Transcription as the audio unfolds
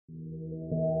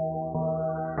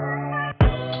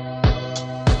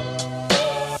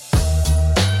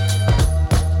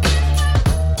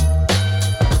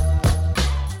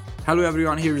Hello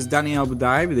everyone, here is Daniel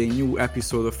Budai with a new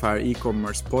episode of our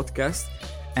e-commerce podcast.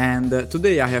 And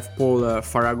today I have Paul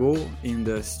Farago in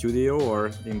the studio,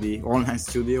 or in the online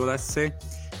studio, let's say.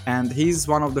 And he's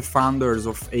one of the founders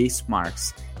of Ace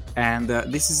Marks. And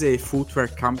this is a footwear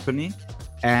company.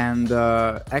 And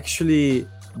actually,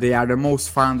 they are the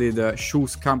most funded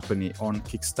shoes company on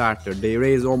Kickstarter. They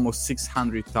raised almost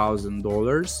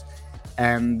 $600,000.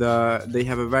 And they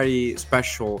have a very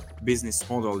special business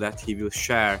model that he will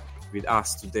share with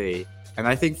us today. And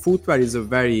I think footwear is a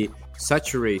very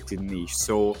saturated niche,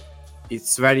 so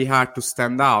it's very hard to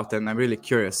stand out, and I'm really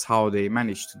curious how they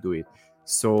managed to do it.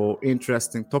 So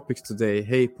interesting topics today.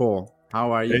 Hey Paul,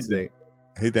 how are you today?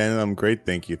 Hey Daniel, I'm great,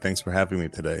 thank you. Thanks for having me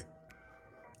today.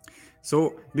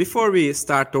 So before we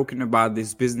start talking about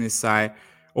this business, I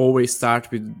always start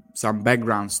with some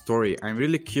background story. I'm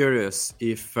really curious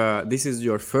if this is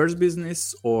your first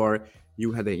business or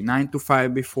you had a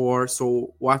 9-to-5 before.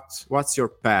 So what's your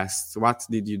past? What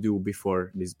did you do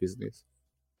before this business?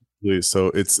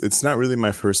 So it's not really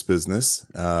my first business.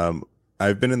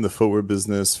 I've been in the footwear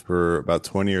business for about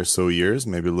 20 or so years,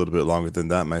 maybe a little bit longer than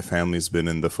that. My family's been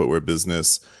in the footwear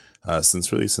business since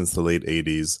the late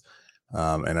 80s.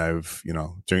 And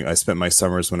I spent my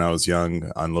summers when I was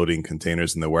young unloading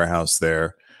containers in the warehouse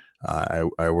there.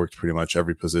 I worked pretty much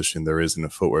every position there is in the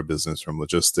footwear business, from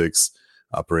logistics,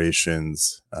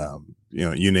 operations,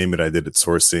 you name it, I did it,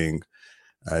 sourcing,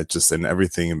 and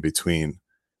everything in between.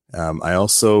 I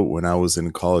also, when I was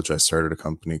in college, I started a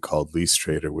company called Lease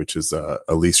Trader, which is a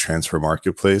lease transfer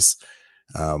marketplace.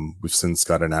 We've since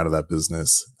gotten out of that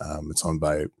business. It's owned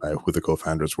by who the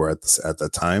co-founders were at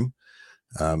that time.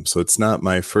 So it's not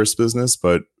my first business,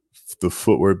 but the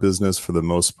footwear business for the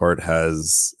most part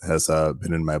has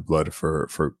been in my blood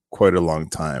for quite a long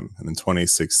time. And in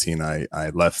 2016, I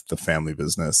left the family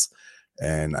business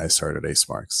and I started Ace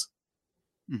Marks.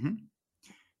 Mm-hmm.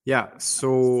 Yeah,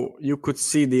 so you could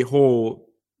see the whole,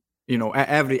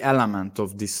 every element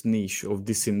of this niche, of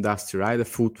this industry, right? The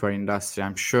footwear industry.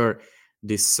 I'm sure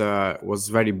this was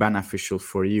very beneficial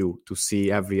for you to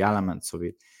see every element of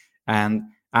it. And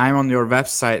I'm on your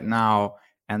website now,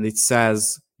 and it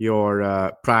says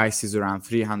your price is around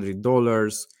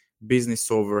 $300, business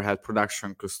overhead,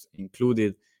 production cost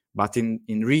included. But in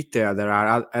retail, there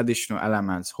are additional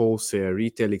elements: wholesale,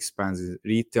 retail expenses,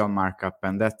 retail markup,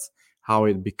 and that's how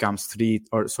it becomes 2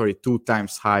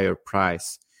 times higher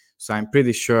price. So I'm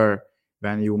pretty sure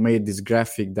when you made this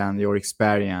graphic, then your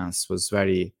experience was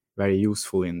very, very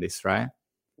useful in this, right?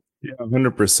 Yeah,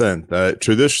 100%.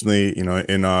 Traditionally,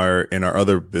 in our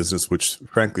other business, which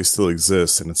frankly still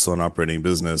exists and it's still an operating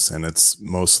business, and it's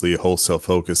mostly wholesale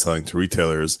focused, selling to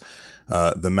retailers,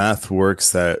 the math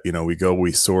works that,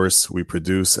 we source, we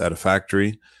produce at a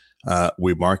factory,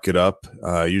 we mark it up,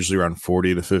 usually around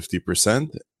 40 to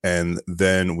 50%, and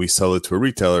then we sell it to a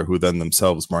retailer who then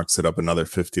themselves marks it up another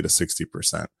 50 to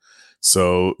 60%.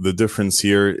 So the difference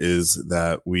here is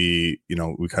that we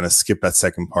kind of skip that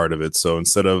second part of it. So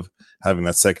instead of having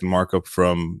that second markup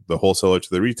from the wholesaler to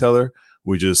the retailer,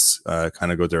 we just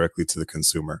kind of go directly to the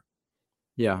consumer.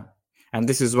 Yeah. And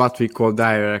this is what we call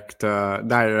direct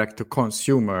to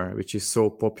consumer, which is so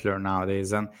popular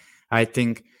nowadays. And I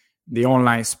think the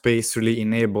online space really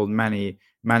enabled many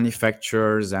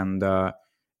manufacturers and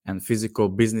physical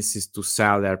businesses to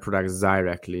sell their products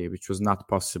directly, which was not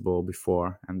possible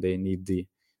before, and they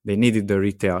needed the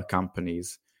retail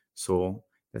companies. So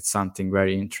that's something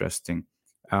very interesting.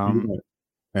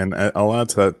 And I'll add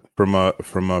to that,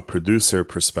 from a producer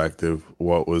perspective,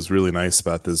 what was really nice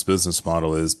about this business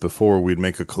model is before we'd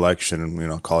make a collection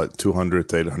and, call it 200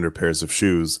 to 800 pairs of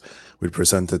shoes, we'd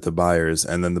present it to buyers,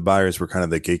 and then the buyers were kind of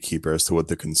the gatekeeper as to what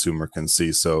the consumer can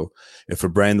see. So if a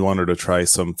brand wanted to try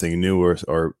something new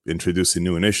or introduce a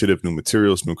new initiative, new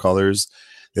materials, new colors,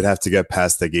 they'd have to get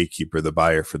past the gatekeeper, the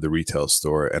buyer for the retail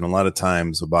store. And a lot of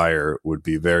times a buyer would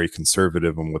be very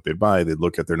conservative on what they buy. They'd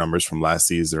look at their numbers from last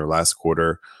season or last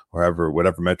quarter, or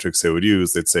whatever metrics they would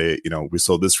use. They'd say, we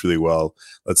sold this really well.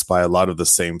 Let's buy a lot of the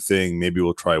same thing. Maybe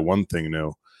we'll try one thing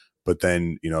new. But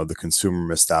then, the consumer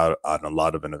missed out on a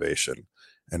lot of innovation.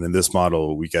 And in this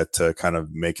model, we get to kind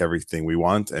of make everything we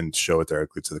want and show it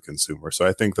directly to the consumer. So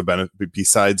I think the benefit,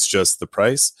 besides just the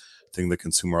price, I think the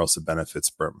consumer also benefits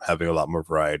from having a lot more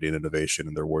variety and innovation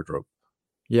in their wardrobe.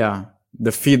 Yeah,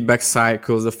 the feedback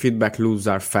cycles, the feedback loops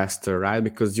are faster, right?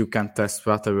 Because you can test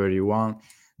whatever you want.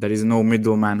 There is no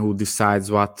middleman who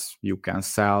decides what you can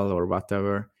sell or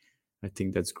whatever. I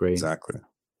think that's great. Exactly.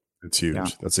 It's huge. Yeah.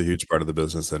 That's a huge part of the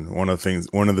business. And one of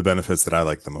the benefits that I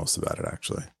like the most about it,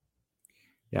 actually.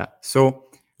 Yeah. So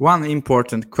one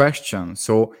important question.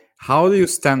 So how do you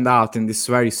stand out in this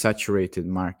very saturated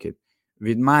market?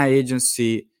 with my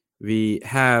agency, we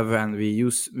have and we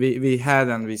use we had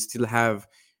and we still have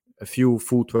a few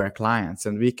footwear clients,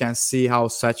 and we can see how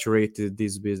saturated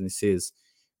this business is.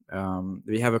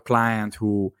 We have a client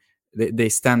who they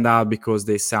stand out because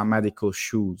they sell medical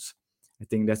shoes. I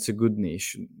think that's a good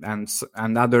niche,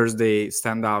 and others they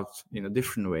stand out in a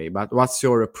different way. But what's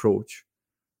your approach?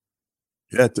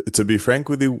 Yeah, to be frank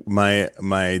with you, my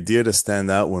idea to stand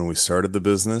out when we started the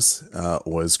business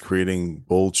was creating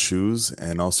bold shoes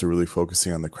and also really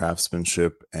focusing on the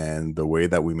craftsmanship and the way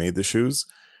that we made the shoes.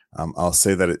 I'll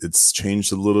say that it's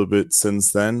changed a little bit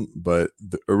since then, but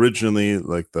originally,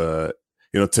 like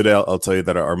today I'll tell you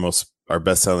that our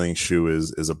best selling shoe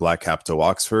is a black cap toe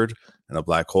Oxford and a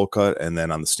black hole cut, and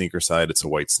then on the sneaker side, it's a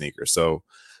white sneaker. So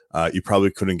you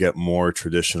probably couldn't get more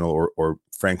traditional or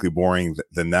frankly boring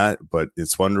than that, but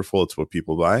it's wonderful. It's what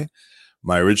people buy.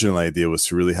 My original idea was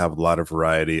to really have a lot of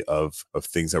variety of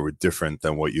things that were different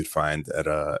than what you'd find at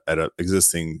a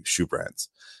existing shoe brands.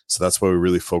 So that's why we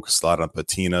really focused a lot on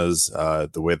patinas,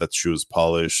 the way that shoe is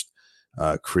polished,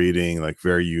 creating like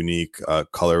very unique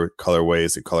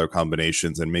colorways and color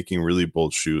combinations, and making really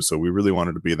bold shoes. So we really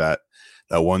wanted to be that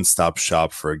one-stop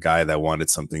shop for a guy that wanted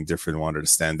something different, wanted to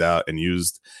stand out, and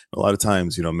used a lot of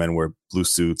times, men wear blue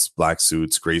suits, black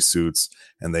suits, gray suits,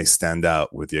 and they stand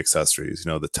out with the accessories,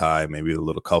 the tie, maybe the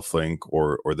little cufflink,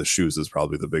 or the shoes is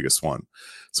probably the biggest one.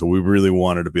 So we really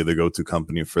wanted to be the go-to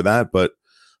company for that. But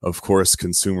of course,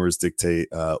 consumers dictate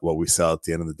what we sell at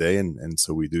the end of the day. And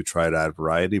so we do try to add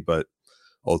variety, but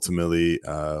ultimately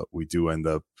we do end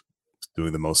up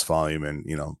doing the most volume in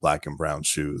black and brown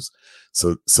shoes.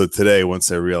 So today,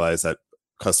 once I realized that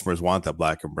customers want that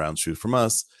black and brown shoe from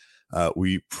us,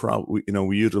 we probably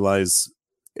we utilize,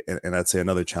 and I'd say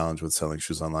another challenge with selling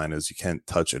shoes online is you can't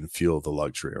touch and feel the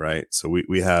luxury, right? So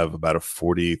we have about a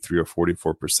 43 or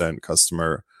 44%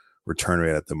 customer return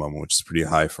rate at the moment, which is pretty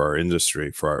high for our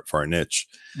industry, for our niche.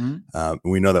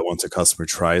 We know that once a customer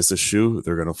tries the shoe,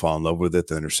 they're going to fall in love with it.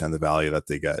 They understand the value that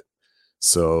they get.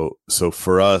 So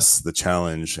for us, the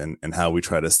challenge and how we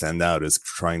try to stand out is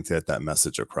trying to get that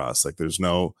message across. Like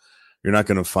you're not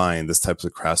going to find this type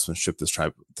of craftsmanship, this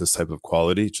type of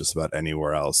quality just about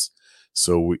anywhere else.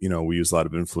 So we use a lot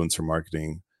of influencer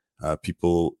marketing,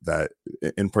 people that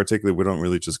in particular, we don't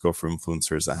really just go for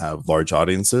influencers that have large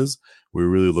audiences. We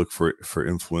really look for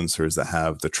influencers that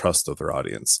have the trust of their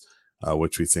audience,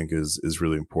 which we think is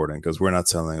really important, because we're not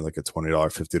selling like a $20,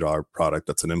 $50 product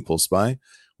that's an impulse buy.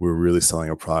 We're really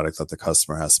selling a product that the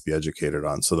customer has to be educated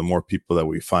on. So the more people that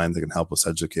we find that can help us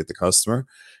educate the customer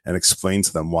and explain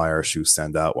to them why our shoes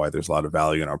stand out, why there's a lot of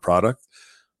value in our product,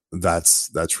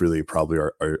 that's really probably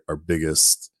our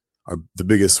biggest, the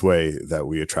biggest way that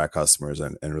we attract customers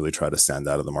and really try to stand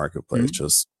out of the marketplace.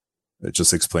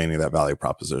 Just explaining that value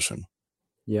proposition.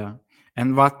 Yeah.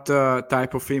 And what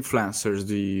type of influencers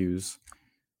do you use?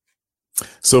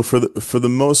 So for the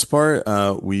most part,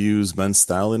 we use men's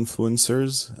style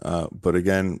influencers, but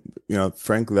again,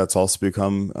 frankly, that's also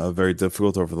become very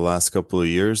difficult over the last couple of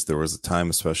years. There was a time,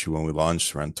 especially when we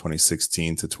launched around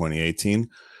 2016 to 2018,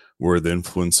 where the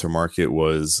influencer market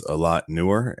was a lot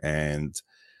newer and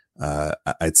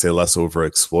I'd say less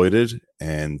overexploited.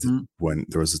 And when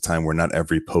there was a time where not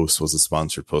every post was a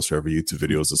sponsored post, or every YouTube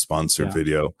video was a sponsored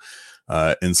video.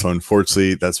 And so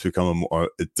unfortunately, that's become a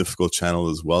difficult channel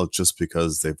as well, just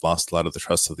because they've lost a lot of the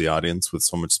trust of the audience with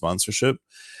so much sponsorship.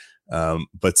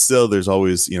 But still, there's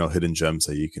always, hidden gems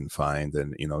that you can find,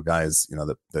 and, guys,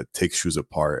 that take shoes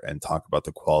apart and talk about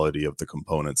the quality of the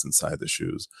components inside the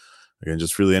shoes. Again,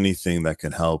 just really anything that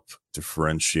can help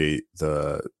differentiate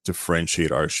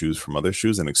our shoes from other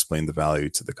shoes and explain the value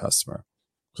to the customer.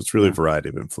 So it's really a variety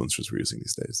of influencers we're using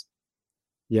these days.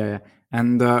 Yeah.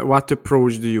 And what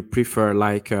approach do you prefer?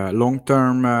 Like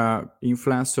long-term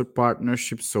influencer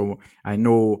partnerships? So I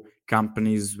know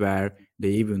companies where they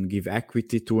even give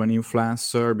equity to an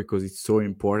influencer because it's so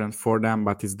important for them,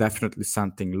 but it's definitely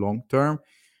something long-term.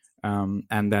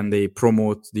 And then they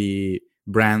promote the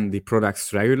brand, the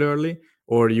products regularly,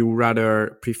 or you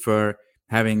rather prefer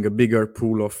having a bigger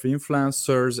pool of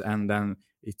influencers and then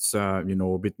it's a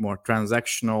bit more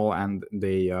transactional and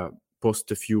they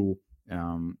post a few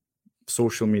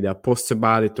social media posts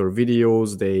about it or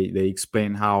videos, they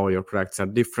explain how your products are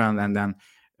different, and then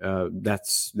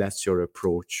that's your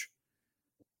approach?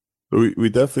 We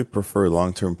definitely prefer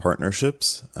long-term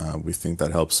partnerships. We think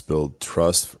that helps build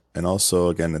trust, and also,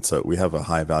 again, we have a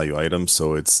high value item,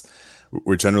 so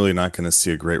we're generally not going to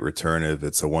see a great return if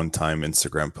it's a one-time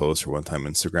Instagram post or one-time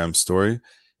Instagram story.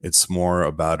 It's more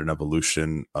about an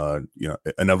evolution,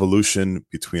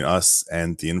 between us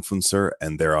and the influencer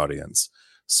and their audience.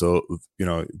 So,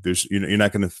 you're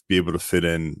not going to be able to fit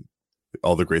in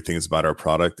all the great things about our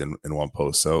product in one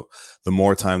post. So the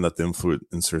more time that the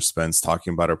influencer spends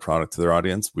talking about our product to their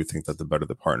audience, we think that the better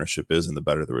the partnership is and the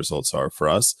better the results are for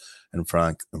us and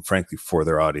frankly for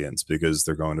their audience, because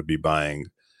they're going to be buying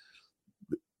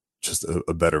just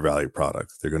a better value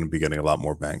product. They're going to be getting a lot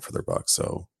more bang for their buck.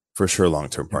 So for sure,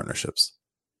 long-term partnerships.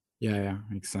 Yeah,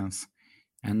 makes sense.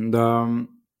 And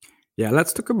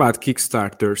let's talk about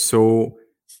Kickstarter. So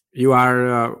you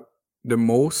are the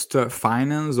most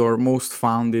financed or most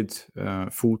founded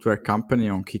footwear company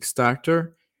on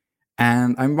Kickstarter.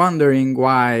 And I'm wondering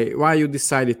why you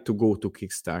decided to go to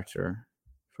Kickstarter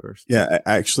first. Yeah,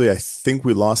 actually, I think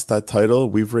we lost that title.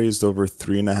 We've raised over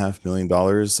 $3.5 million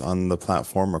on the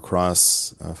platform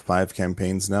across 5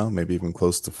 campaigns now, maybe even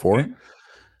close to 4. Okay.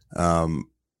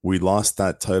 We lost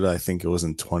that title, I think it was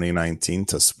in 2019,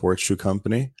 to Sports Shoe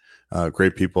Company.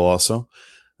 Great people also.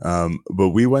 But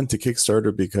we went to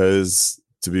Kickstarter because,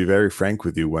 to be very frank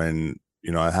with you, when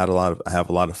I have a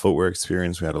lot of footwear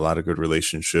experience. We had a lot of good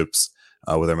relationships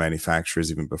with our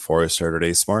manufacturers even before I started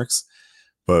Ace Marks.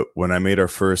 But when I made our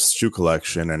first shoe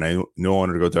collection and I knew I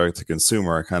wanted to go direct to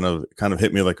consumer, it kind of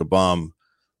hit me like a bomb.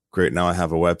 Great, now I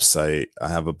have a website, I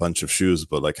have a bunch of shoes,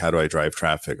 but like, how do I drive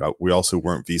traffic? We also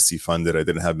weren't VC funded. I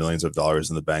didn't have millions of dollars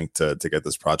in the bank to get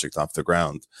this project off the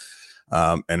ground.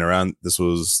 And this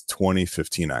was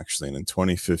 2015 actually, and in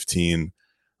 2015,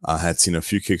 I had seen a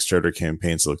few Kickstarter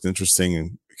campaigns that looked interesting,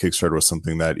 and Kickstarter was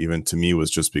something that even to me was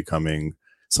just becoming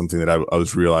something that I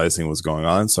was realizing was going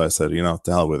on. So I said, to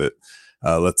hell with it.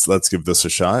 Let's give this a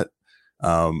shot.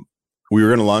 We were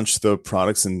going to launch the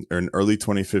products in early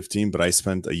 2015, but I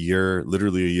spent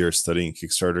literally a year studying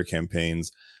Kickstarter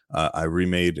campaigns. I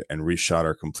remade and reshot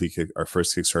our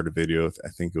first Kickstarter video. I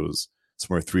think it was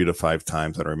somewhere 3 to 5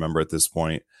 times. I don't remember at this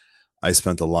point. I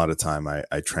spent a lot of time. I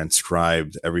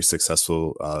transcribed every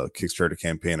successful Kickstarter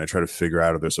campaign. I try to figure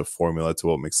out if there's a formula to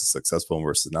what makes a successful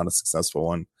versus not a successful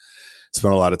one.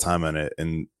 Spent a lot of time on it,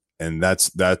 and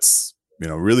that's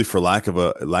really for lack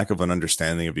of an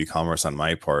understanding of e-commerce on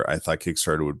my part. I thought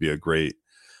Kickstarter would be a great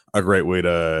way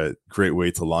to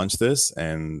launch this,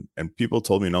 and people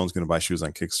told me no one's going to buy shoes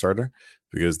on Kickstarter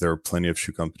because there are plenty of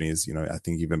shoe companies. I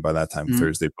think even by that time,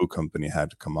 Thursday Boot Company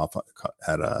had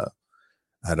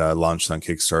launched on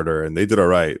Kickstarter, and they did all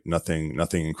right.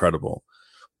 Nothing incredible,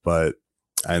 but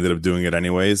I ended up doing it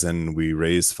anyways, and we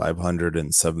raised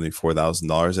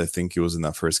 $574,000. I think it was in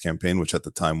that first campaign, which at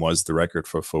the time was the record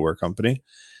for a footwear company.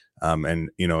 And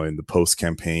in the post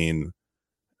campaign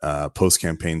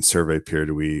survey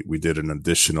period, we did an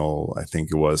additional, I think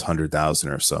it was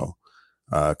 100,000 or so,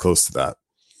 close to that.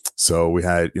 So we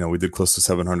did close to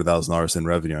 $700,000 in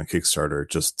revenue on Kickstarter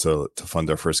just to fund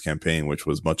our first campaign, which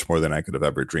was much more than I could have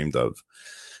ever dreamed of.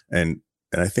 And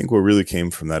I think what really came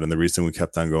from that, and the reason we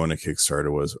kept on going to Kickstarter,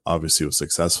 was obviously it was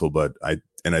successful, but I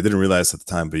didn't realize at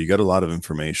the time, but you get a lot of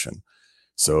information.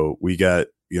 So we got,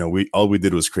 all we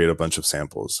did was create a bunch of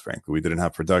samples. Frankly, we didn't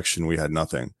have production, we had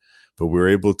nothing, but we were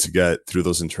able to get, through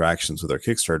those interactions with our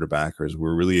Kickstarter backers, we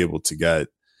were really able to get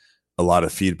a lot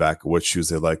of feedback, what shoes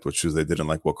they liked, what shoes they didn't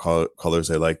like, what colors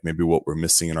they liked, maybe what we're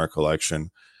missing in our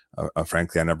collection.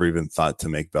 Frankly, I never even thought to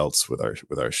make belts with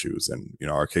our shoes. And,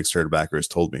 our Kickstarter backers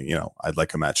told me, I'd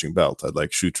like a matching belt. I'd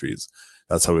like shoe trees.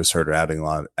 That's how we started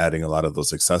adding a lot of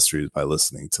those accessories by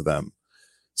listening to them.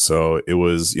 So it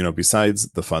was,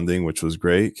 besides the funding, which was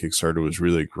great, Kickstarter was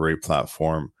really a great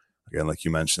platform. Again, like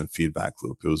you mentioned, feedback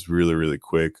loop. It was really, really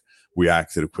quick. We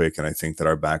acted quick. And I think that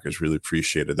our backers really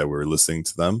appreciated that we were listening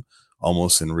to them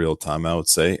almost in real time, I would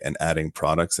say, and adding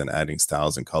products and adding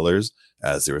styles and colors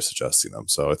as they were suggesting them.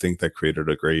 So I think that created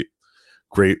a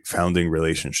great founding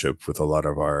relationship with a lot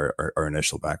of our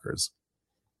initial backers.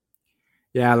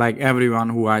 Yeah, like everyone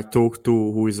who I talk to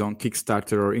who is on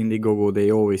Kickstarter or Indiegogo,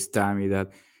 they always tell me that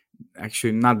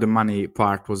actually not the money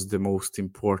part was the most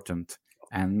important.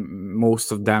 And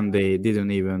most of them, they didn't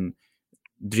even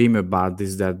dream about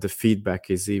this, that the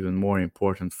feedback is even more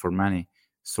important for many.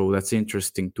 So that's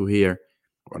interesting to hear.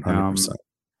 100%.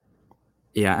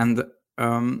 Yeah, and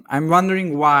I'm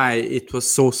wondering why it was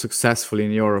so successful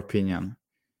in your opinion.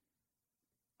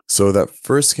 So that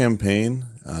first campaign,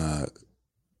 I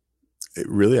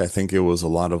think it was a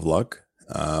lot of luck.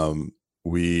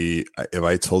 If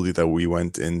I told you that we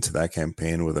went into that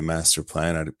campaign with a master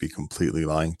plan, I'd be completely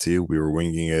lying to you. We were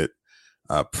winging it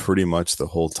pretty much the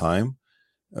whole time.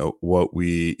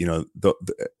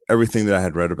 Everything that I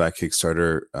had read about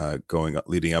Kickstarter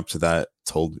leading up to that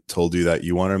told you that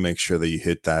you want to make sure that you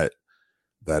hit that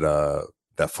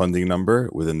funding number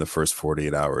within the first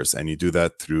 48 hours. And you do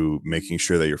that through making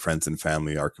sure that your friends and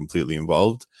family are completely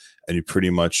involved, and you pretty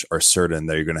much are certain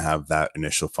that you're going to have that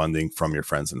initial funding from your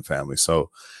friends and family. So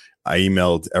I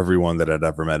emailed everyone that I'd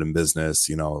ever met in business,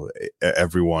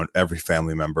 everyone, every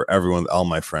family member, everyone, all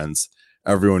my friends,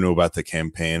 everyone knew about the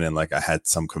campaign. And like, I had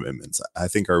some commitments. I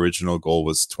think our original goal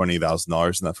was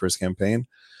 $20,000 in that first campaign.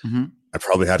 Mm-hmm. I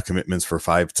probably had commitments for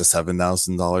 $5,000 to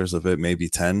 $7,000 of it, maybe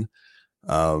 10.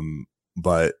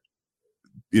 But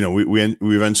we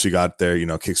eventually got there.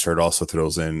 Kickstarter also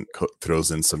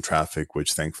throws in some traffic,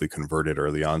 which thankfully converted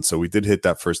early on. So we did hit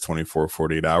that first 24,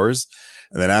 48 hours.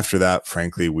 And then after that,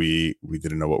 frankly, we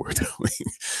didn't know what we were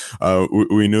doing.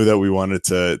 We knew that we wanted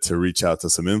to reach out to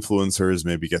some influencers,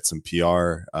 maybe get some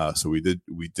PR. So we did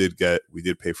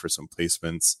pay for some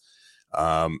placements.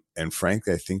 And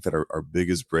frankly, I think that our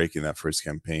biggest break in that first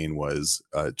campaign was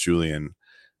Julian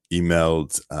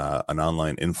emailed an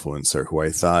online influencer who I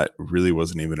thought really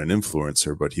wasn't even an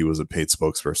influencer, but he was a paid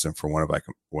spokesperson for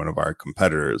one of our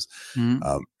competitors.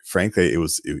 Mm-hmm. Frankly,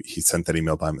 he sent that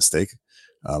email by mistake.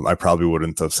 I probably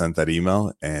wouldn't have sent that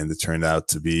email, and it turned out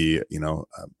to be,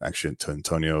 actually to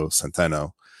Antonio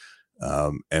Centeno.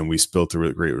 And we built a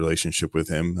really great relationship with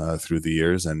him through the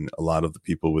years, and a lot of the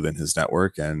people within his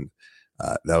network. And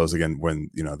that was again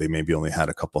when they maybe only had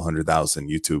a couple 100,000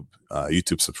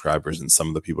 YouTube subscribers, and some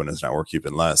of the people in his network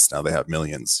even less. Now they have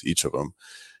millions, each of them.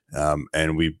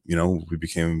 And we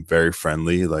became very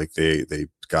friendly. Like they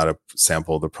got a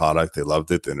sample of the product, they loved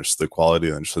it, they understood the quality,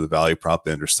 they understood the value prop,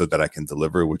 they understood that I can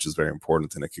deliver, which is very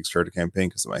important in a Kickstarter campaign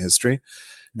because of my history.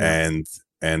 Yeah.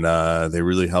 And they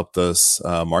really helped us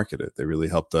market it. They really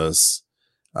helped us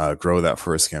grow that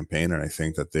first campaign, and I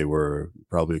think that they were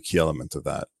probably a key element of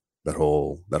that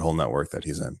whole network that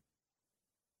he's in.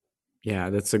 Yeah,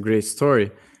 that's a great story.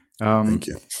 Thank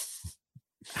you.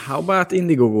 How about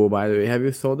Indiegogo, by the way? Have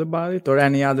you thought about it, or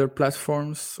any other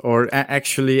platforms, or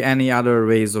actually any other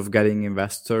ways of getting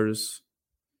investors?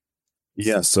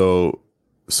 Yeah, so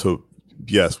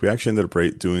yes, we actually ended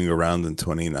up doing a round in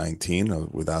 2019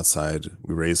 with outside.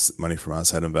 We raised money from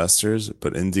outside investors,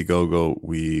 but Indiegogo,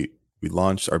 we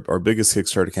launched our biggest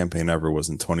Kickstarter campaign ever was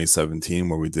in 2017,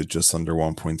 where we did just under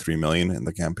 1.3 million in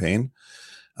the campaign.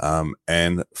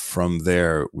 And from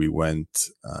there, we went,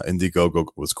 Indiegogo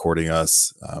was courting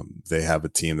us. They have a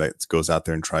team that goes out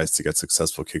there and tries to get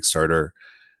successful Kickstarter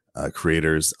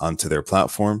creators onto their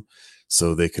platform.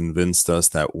 So they convinced us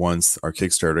that once our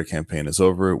Kickstarter campaign is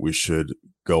over, we should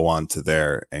go on to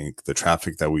there, and the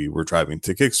traffic that we were driving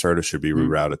to Kickstarter should be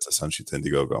rerouted essentially to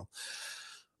Indiegogo.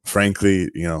 Frankly,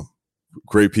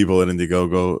 great people at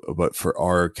Indiegogo, but for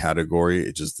our category,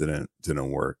 it just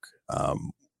didn't work.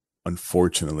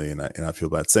 Unfortunately, and I feel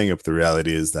bad saying it, but the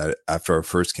reality is that after our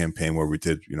first campaign where we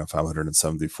did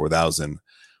 574,000,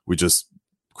 we just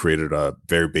created a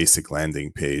very basic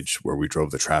landing page where we drove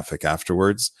the traffic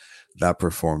afterwards. That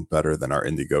performed better than our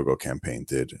Indiegogo campaign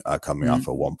did, coming off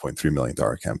a $1.3 million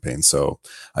campaign. So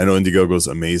I know Indiegogo is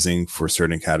amazing for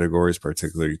certain categories,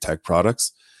 particularly tech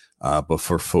products, but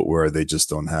for footwear, they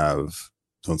just don't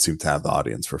seem to have the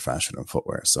audience for fashion and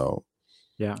footwear. So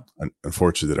yeah,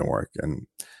 unfortunately, it didn't work. And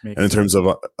Makes in terms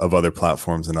sense. of other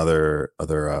platforms and other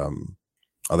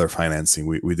financing,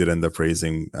 we did end up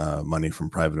raising money from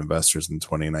private investors in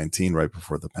 2019, right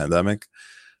before the pandemic.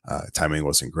 Timing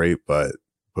wasn't great, but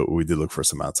we did look for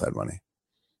some outside money.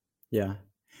 Yeah.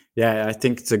 I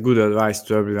think it's a good advice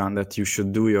to everyone that you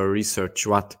should do your research,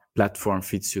 what platform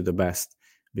fits you the best,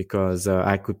 because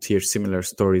I could hear similar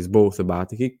stories both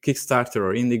about Kickstarter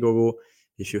or Indiegogo.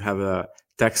 If you have a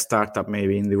tech startup,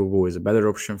 maybe Indiegogo is a better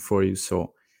option for you.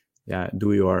 So yeah,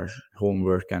 do your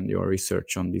homework and your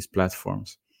research on these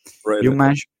platforms. Right. You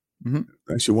mentioned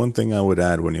Actually, one thing I would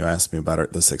add when you asked me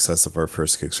about the success of our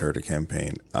first Kickstarter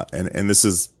campaign, and this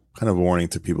is kind of a warning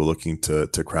to people looking to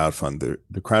crowdfund.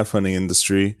 The crowdfunding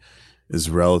industry is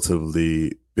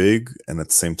relatively big and at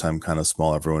the same time kind of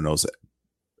small. Everyone knows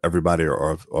everybody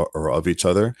or of each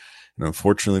other. And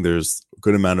unfortunately, there's a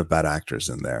good amount of bad actors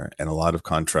in there and a lot of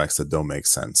contracts that don't make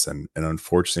sense. And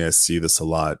unfortunately, I see this a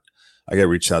lot. I get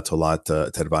reached out to a lot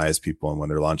to advise people when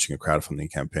they're launching a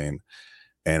crowdfunding campaign.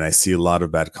 And I see a lot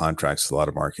of bad contracts with a lot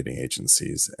of marketing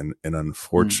agencies. And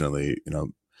unfortunately,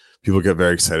 people get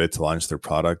very excited to launch their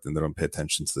product and they don't pay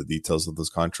attention to the details of those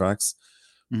contracts.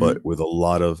 But with a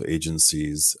lot of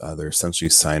agencies, they're essentially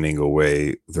signing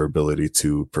away their ability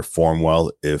to perform well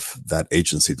if that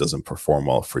agency doesn't perform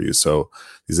well for you. So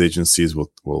these agencies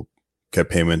will get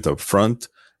payment up front,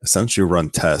 essentially run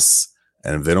tests.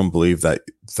 And if they don't believe that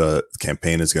the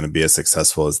campaign is going to be as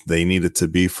successful as they need it to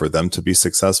be for them to be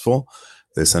successful,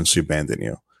 they essentially abandon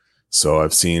you. So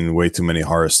I've seen way too many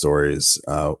horror stories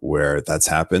where that's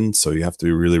happened. So you have to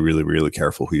be really, really, really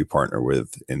careful who you partner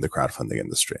with in the crowdfunding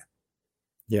industry.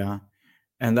 Yeah.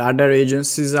 And are there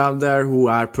agencies out there who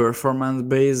are performance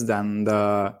based and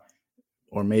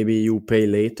or maybe you pay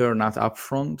later, not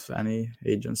upfront? Any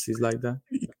agencies like that?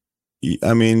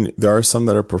 I mean, there are some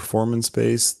that are performance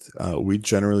based. We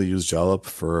generally use Jellup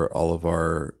for all of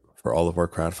our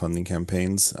crowdfunding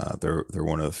campaigns. They're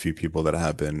one of the few people that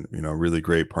have been, really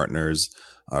great partners,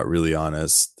 really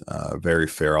honest, very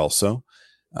fair also.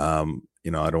 I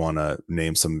don't want to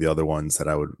name some of the other ones that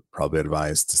I would probably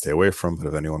advise to stay away from, but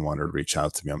if anyone wanted to reach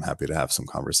out to me, I'm happy to have some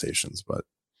conversations, but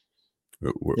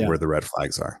Yeah. where the red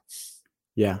flags are.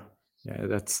 Yeah. Yeah.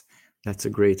 That's a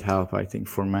great help, I think,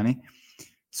 for many.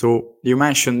 So you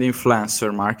mentioned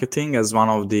influencer marketing as one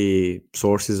of the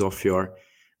sources of your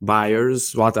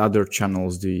buyers. What other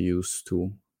channels do you use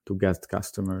to get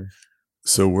customers?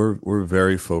 So we're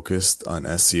very focused on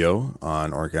SEO,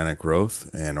 on organic growth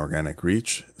and organic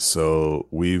reach. So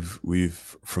we've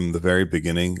from the very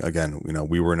beginning, again,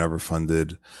 we were never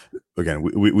funded. Again,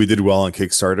 we did well on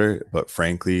Kickstarter, but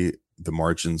frankly, the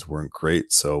margins weren't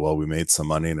great. So while we made some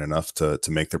money and enough to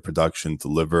make the production,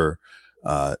 deliver,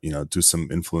 do some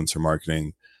influencer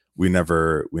marketing, we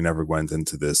never went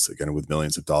into this again with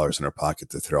millions of dollars in our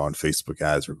pocket to throw on Facebook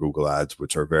ads or Google ads,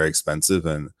 which are very expensive.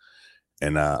 And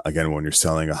again, when you're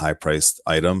selling a high priced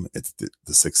item, it's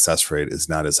the success rate is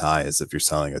not as high as if you're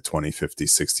selling a 20, 50,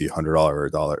 60, $100 or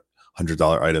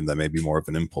 $100 item that may be more of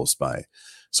an impulse buy.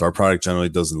 So our product generally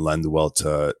doesn't lend well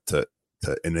to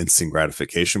an instant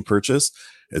gratification purchase.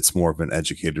 It's more of an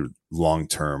educated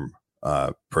long-term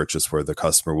purchase where the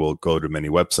customer will go to many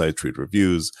websites, read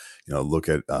reviews, look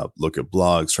at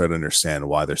blogs, try to understand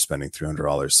why they're spending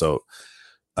 $300. So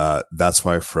that's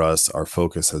why for us, our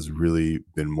focus has really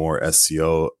been more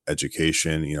SEO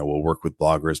education. We'll work with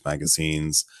bloggers,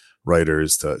 magazines,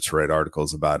 writers to write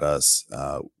articles about us.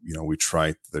 We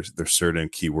try, there's certain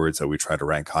keywords that we try to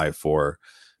rank high for.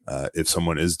 If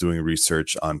someone is doing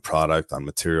research on product, on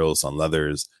materials, on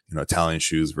leathers, Italian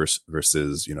shoes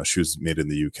versus shoes made in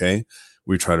the UK,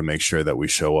 we try to make sure that we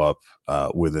show up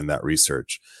within that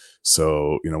research.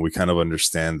 So, we kind of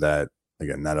understand that,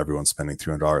 again, not everyone's spending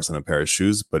 $300 on a pair of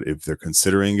shoes, but if they're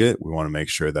considering it, we want to make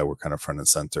sure that we're kind of front and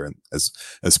center and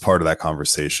as part of that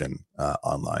conversation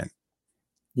online.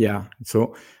 Yeah.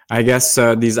 So I guess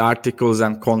these articles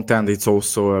and content, it's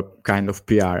also a kind of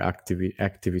PR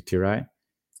activity, right?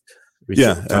 Which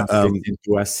translates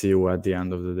into SEO at the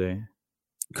end of the day.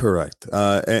 Correct.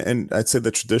 And I'd say the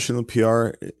traditional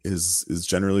PR is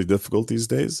generally difficult these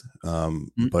days,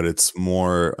 but it's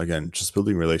more, again, just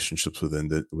building relationships within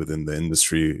the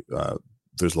industry.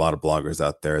 There's a lot of bloggers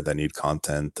out there that need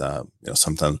content.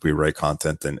 Sometimes we write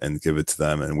content and give it to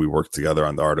them, and we work together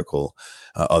on the article.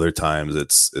 Other times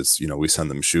it's we send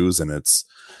them shoes, and it's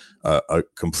a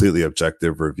completely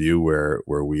objective review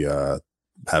where we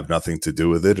have nothing to do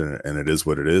with it, and it is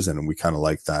what it is, and we kind of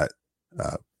like that.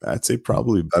 I'd say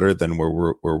probably better than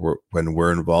when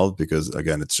we're involved, because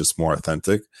again, it's just more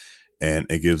authentic, and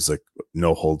it gives like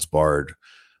no holds barred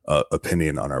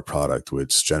opinion on our product,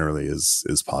 which generally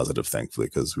is positive, thankfully,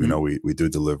 because we know we do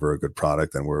deliver a good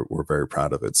product, and we're very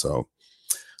proud of it. So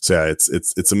yeah,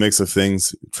 it's a mix of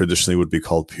things. Traditionally would be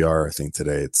called PR. I think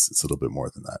today it's a little bit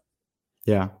more than that.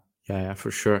 Yeah,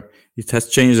 for sure. It has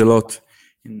changed a lot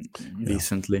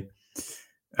recently.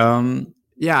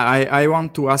 I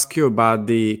want to ask you about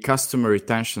the customer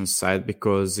retention side,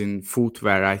 because in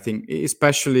footwear, I think,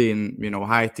 especially in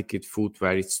high ticket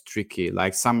footwear, it's tricky.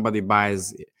 Like somebody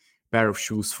buys a pair of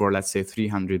shoes for, let's say,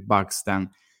 $300,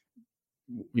 then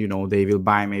they will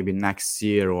buy maybe next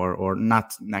year or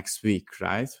not next week,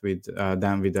 right? With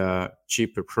a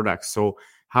cheaper product. So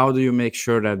how do you make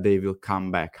sure that they will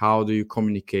come back? How do you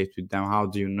communicate with them? How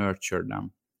do you nurture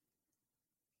them?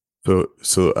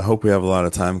 So I hope we have a lot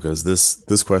of time, because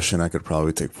this question I could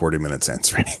probably take 40 minutes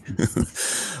answering.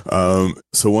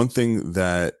 So one thing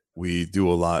that we do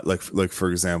a lot, like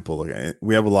for example,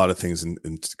 we have a lot of things in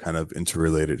kind of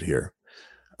interrelated here.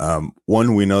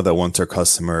 One, we know that once our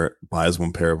customer buys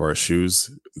one pair of our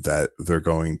shoes, that they're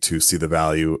going to see the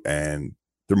value, and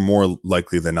they're more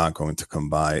likely than not going to come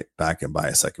back and buy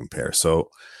a second pair. So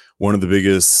one of the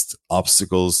biggest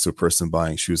obstacles to a person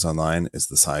buying shoes online is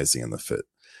the sizing and the fit.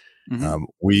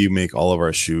 We make all of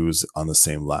our shoes on the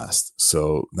same last.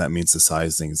 So that means the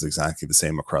sizing is exactly the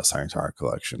same across our entire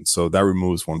collection. So that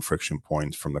removes one friction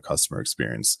point from the customer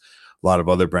experience. A lot of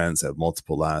other brands have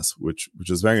multiple lasts, which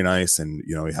is very nice. And,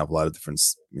 we have a lot of different,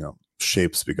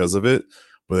 shapes because of it,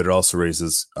 but it also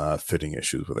raises fitting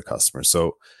issues with the customer.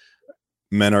 So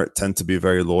men tend to be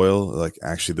very loyal. Like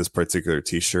actually this particular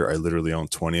t-shirt, I literally own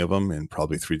 20 of them in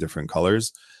probably 3 different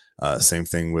colors. Same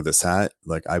thing with this hat.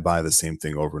 Like I buy the same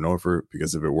thing over and over,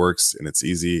 because if it works and it's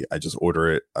easy, I just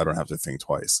order it. I don't have to think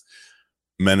twice.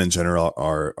 men in general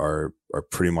are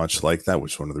pretty much like that,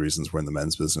 which is one of the reasons we're in the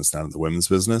men's business, not in the women's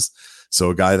business. So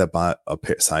a guy that bought a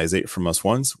size 8 from us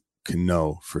once can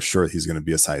know for sure he's going to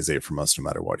be a size 8 from us no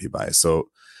matter what he buys. So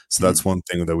that's one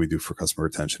thing that we do for customer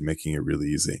retention, making it really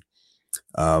easy.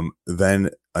 Then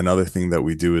another thing that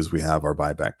we do is we have our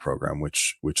buyback program,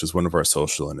 which is one of our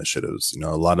social initiatives. You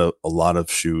know, a lot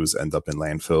of shoes end up in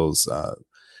landfills.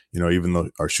 You know, even though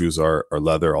our shoes are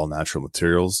leather, all natural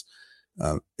materials,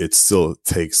 it still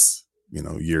takes, you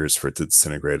know, years for it to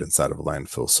disintegrate inside of a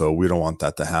landfill. So we don't want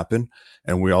that to happen.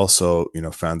 And we also, you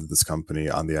know, founded this company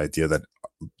on the idea that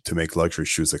to make luxury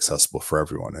shoes accessible for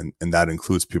everyone. And that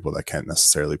includes people that can't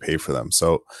necessarily pay for them.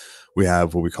 So we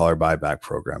have what we call our buyback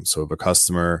program. So if a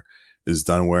customer is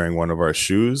done wearing one of our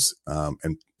shoes,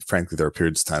 and frankly, there are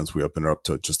periods of times we open it up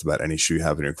to just about any shoe you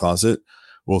have in your closet,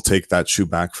 we'll take that shoe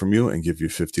back from you and give you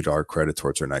 $50 credit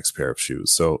towards our next pair of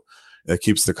shoes. So that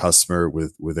keeps the customer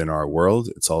within our world.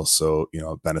 It's also, you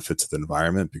know, a benefit to the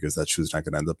environment because that shoe is not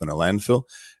going to end up in a landfill,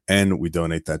 and we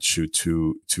donate that shoe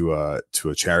to a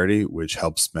charity, which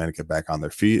helps men get back on their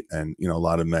feet. And you know, a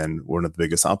lot of men, one of the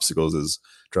biggest obstacles is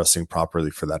dressing properly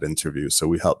for that interview. So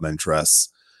we help men dress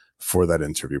for that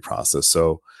interview process.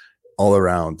 So all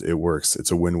around, it works. It's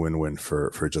a win-win-win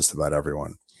for just about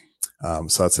everyone.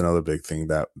 So that's another big thing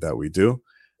that we do.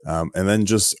 And then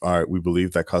just we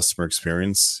believe that customer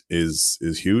experience is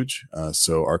huge.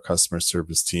 So our customer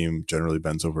service team generally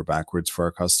bends over backwards for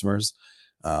our customers.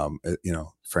 You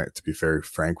know, to be very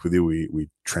frank with you, we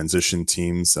transitioned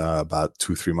teams about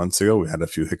 2-3 months ago. We had a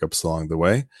few hiccups along the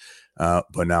way,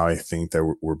 but now I think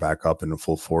that we're back up in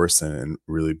full force and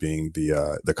really being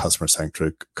the customer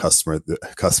centric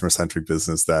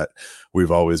business that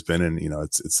we've always been. And you know,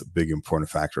 it's a big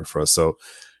important factor for us. So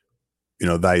you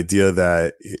know, the idea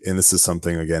that, and this is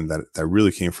something again that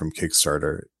really came from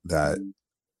Kickstarter, that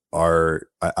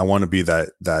I want to be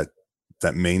that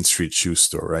Main Street shoe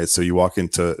store, right? So you walk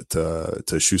into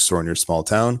a shoe store in your small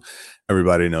town,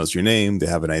 everybody knows your name, they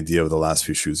have an idea of the last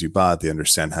few shoes you bought, they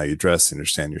understand how you dress, they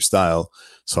understand your style.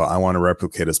 So I want to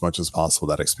replicate as much as possible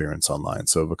that experience online.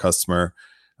 So if a customer,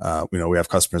 you know, we have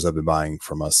customers that have been buying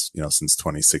from us, you know, since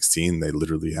 2016. They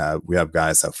literally we have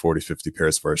guys that have 40, 50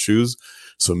 pairs of our shoes.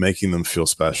 So making them feel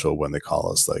special when they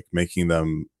call us, like making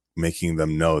them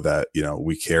know that, you know,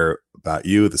 we care about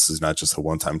you. This is not just a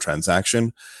one-time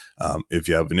transaction. If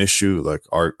you have an issue, like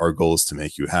our goal is to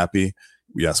make you happy.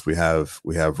 Yes, we have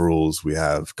rules, we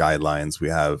have guidelines, we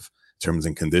have terms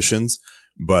and conditions,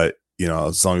 but you know,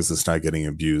 as long as it's not getting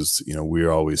abused, you know, we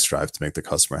always strive to make the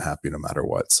customer happy no matter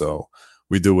what. So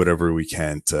we do whatever we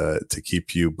can to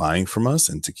keep you buying from us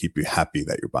and to keep you happy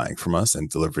that you're buying from us and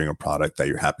delivering a product that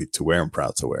you're happy to wear and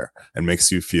proud to wear and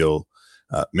makes you feel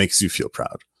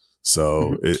proud.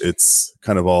 So it's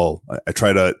kind of all, I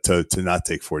try to not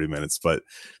take 40 minutes, but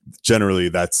generally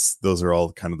those are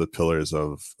all kind of the pillars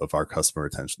of our customer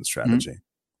retention strategy.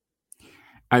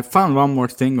 I found one more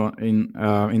thing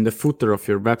in the footer of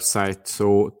your website.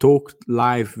 So talk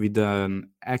live with an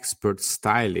expert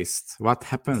stylist. What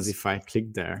happens if I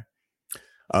click there?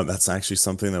 That's actually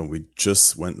something that we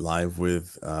just went live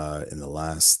with in the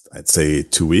last, I'd say,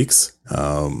 2 weeks.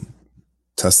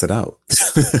 Test it out.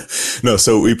 No,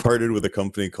 so we partnered with a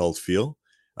company called Feel.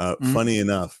 Funny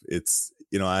enough, it's,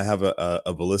 you know, I have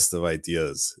a list of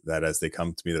ideas that as they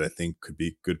come to me that I think could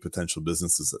be good potential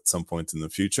businesses at some point in the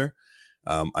future.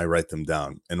 I write them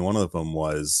down. And one of them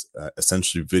was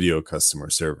essentially video customer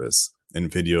service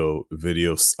and video,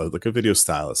 like a video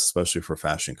stylist, especially for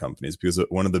fashion companies, because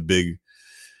one of the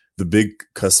big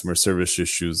customer service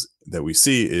issues that we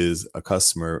see is a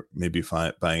customer maybe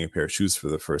buying a pair of shoes for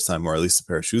the first time, or at least a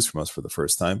pair of shoes from us for the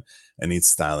first time, and needs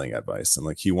styling advice. And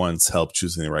like he wants help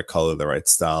choosing the right color, the right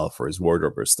style for his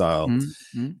wardrobe or style.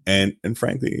 And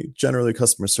frankly, generally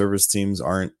customer service teams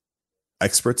aren't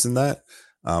experts in that.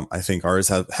 I think ours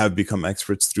have become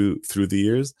experts through the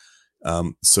years.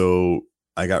 So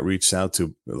I got reached out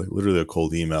to, like, literally a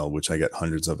cold email, which I get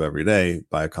hundreds of every day,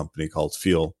 by a company called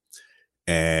Feel.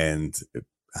 And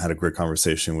I had a great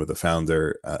conversation with the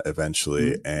founder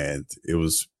eventually. And it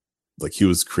was like he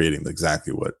was creating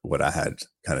exactly what I had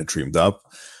kind of dreamed up.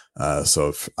 So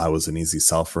if I was an easy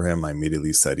sell for him, I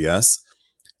immediately said yes.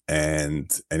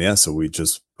 And yeah, so we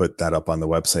just put that up on the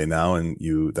website now. And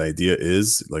the idea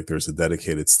is, like, there's a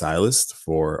dedicated stylist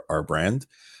for our brand,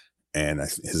 and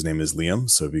his name is Liam.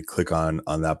 So if you click on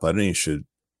that button, you should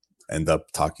end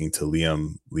up talking to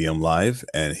Liam live,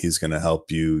 and he's going to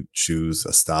help you choose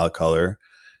a style color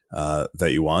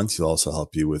that you want. He'll also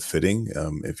help you with fitting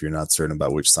if you're not certain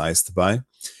about which size to buy.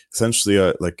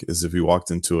 Essentially, like as if you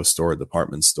walked into a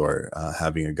department store,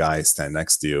 having a guy stand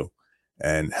next to you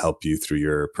and help you through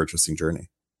your purchasing journey,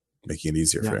 making it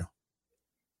easier for you.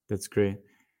 That's great.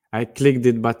 I clicked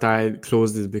it, but I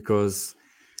closed it because,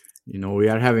 we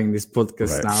are having this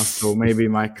podcast now, so maybe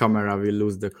my camera will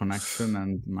lose the connection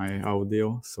and my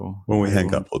audio. So when we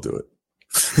hang up, we'll do it.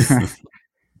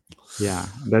 Yeah,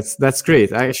 that's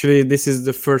great. Actually, this is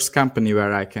the first company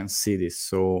where I can see this.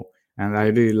 So, and I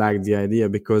really like the idea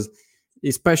because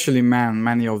especially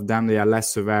many of them, they are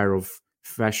less aware of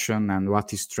fashion and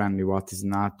what is trendy, what is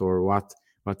not, or what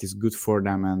is good for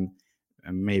them. And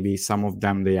maybe some of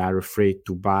them, they are afraid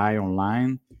to buy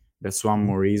online. That's one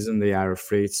more reason they are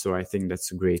afraid. So I think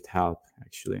that's a great help,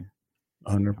 actually.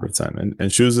 100%.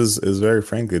 And shoes is very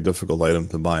frankly a difficult item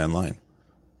to buy online.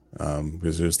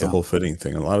 Because there's the whole fitting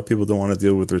thing. A lot of people don't want to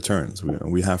deal with returns.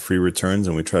 We have free returns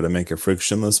and we try to make it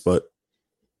frictionless, but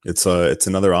it's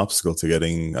another obstacle to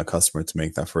getting a customer to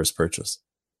make that first purchase.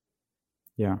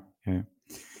 Yeah.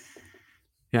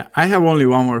 I have only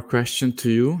one more question to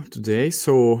you today.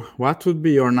 So what would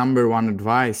be your number one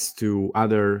advice to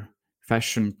other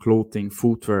fashion, clothing,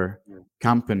 footwear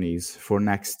companies for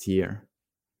next year?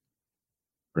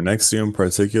 For next year in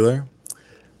particular,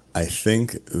 I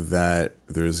think that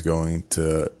there's going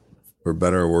to, for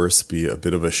better or worse, be a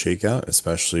bit of a shakeout,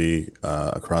 especially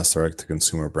across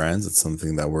direct-to-consumer brands. It's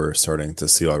something that we're starting to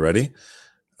see already.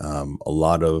 A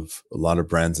lot of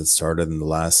brands that started in the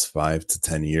last 5 to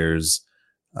 10 years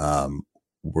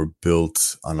were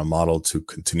built on a model to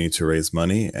continue to raise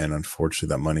money, and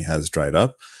unfortunately, that money has dried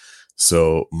up.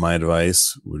 So my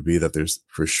advice would be that there's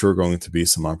for sure going to be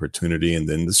some opportunity in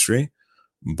the industry,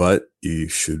 but you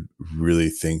should really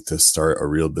think to start a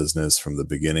real business from the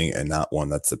beginning and not one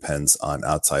that depends on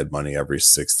outside money every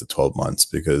 6 to 12 months,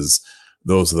 because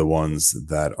those are the ones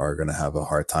that are going to have a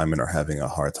hard time and are having a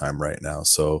hard time right now.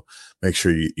 So make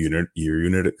sure your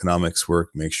unit economics work,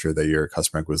 make sure that your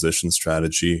customer acquisition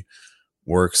strategy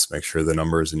works, make sure the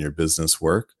numbers in your business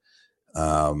work.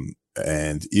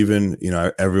 And even,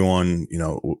 everyone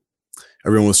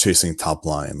was chasing top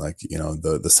line. Like,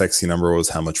 the sexy number was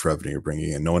how much revenue you're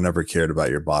bringing in. No one ever cared about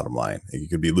your bottom line. You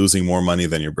could be losing more money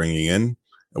than you're bringing in.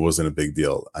 It wasn't a big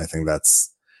deal. I think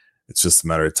it's just a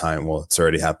matter of time. Well, it's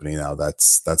already happening now.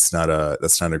 That's not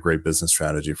a great business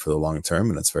strategy for the long term.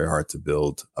 And it's very hard to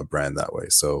build a brand that way.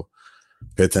 So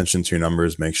pay attention to your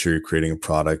numbers, make sure you're creating a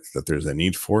product that there's a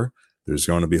need for. There's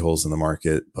going to be holes in the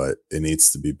market, but it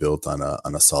needs to be built on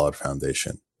a solid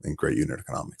foundation and great unit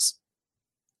economics.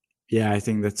 Yeah, I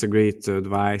think that's a great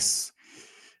advice.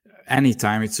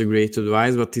 Anytime it's a great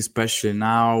advice, but especially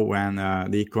now when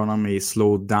the economy is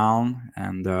slowed down,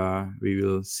 and we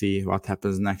will see what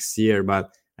happens next year.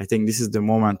 But I think this is the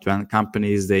moment when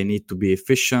companies, they need to be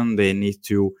efficient, they need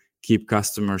to keep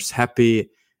customers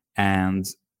happy, and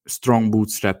strong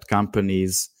bootstrapped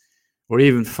companies, or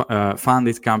even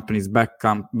funded companies, backed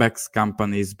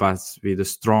companies, but with a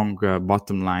strong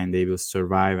bottom line, they will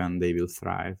survive and they will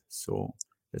thrive. So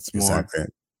that's more exactly.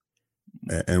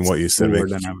 And what you said,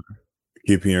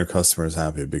 keeping your customers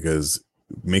happy, because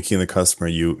making the customer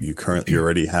you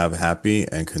already have happy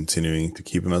and continuing to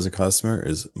keep them as a customer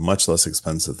is much less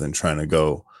expensive than trying to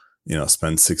go,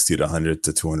 spend $60 to $100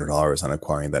 to $200 on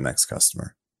acquiring that next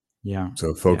customer. Yeah.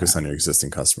 So focus on your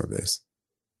existing customer base.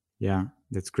 Yeah,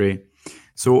 that's great.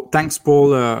 So thanks,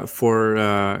 Paul,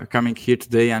 for coming here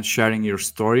today and sharing your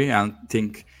story. I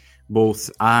think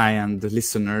both I and the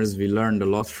listeners, we learned a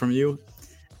lot from you.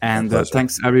 And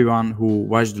thanks everyone who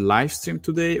watched the live stream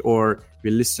today or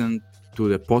will listen to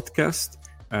the podcast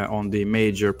on the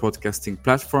major podcasting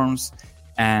platforms.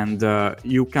 And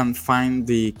you can find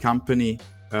the company.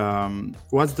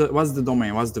 What's the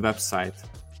domain? What's the website?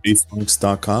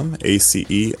 acemarks.com,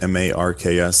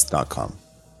 ACEMARKS.com.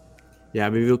 Yeah,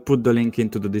 we will put the link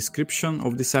into the description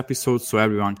of this episode so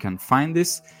everyone can find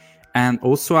this. And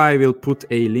also I will put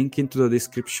a link into the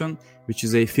description, which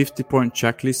is a 50-point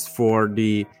checklist for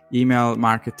the email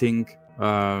marketing.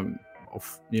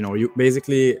 You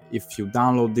basically, if you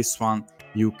download this one,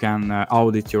 you can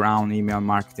audit your own email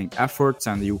marketing efforts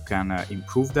and you can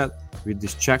improve that with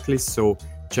this checklist. So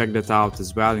check that out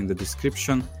as well in the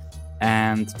description.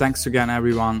 And thanks again,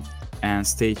 everyone, and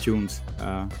stay tuned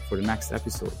for the next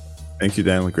episode. Thank you,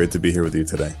 Dan. Great to be here with you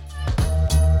today.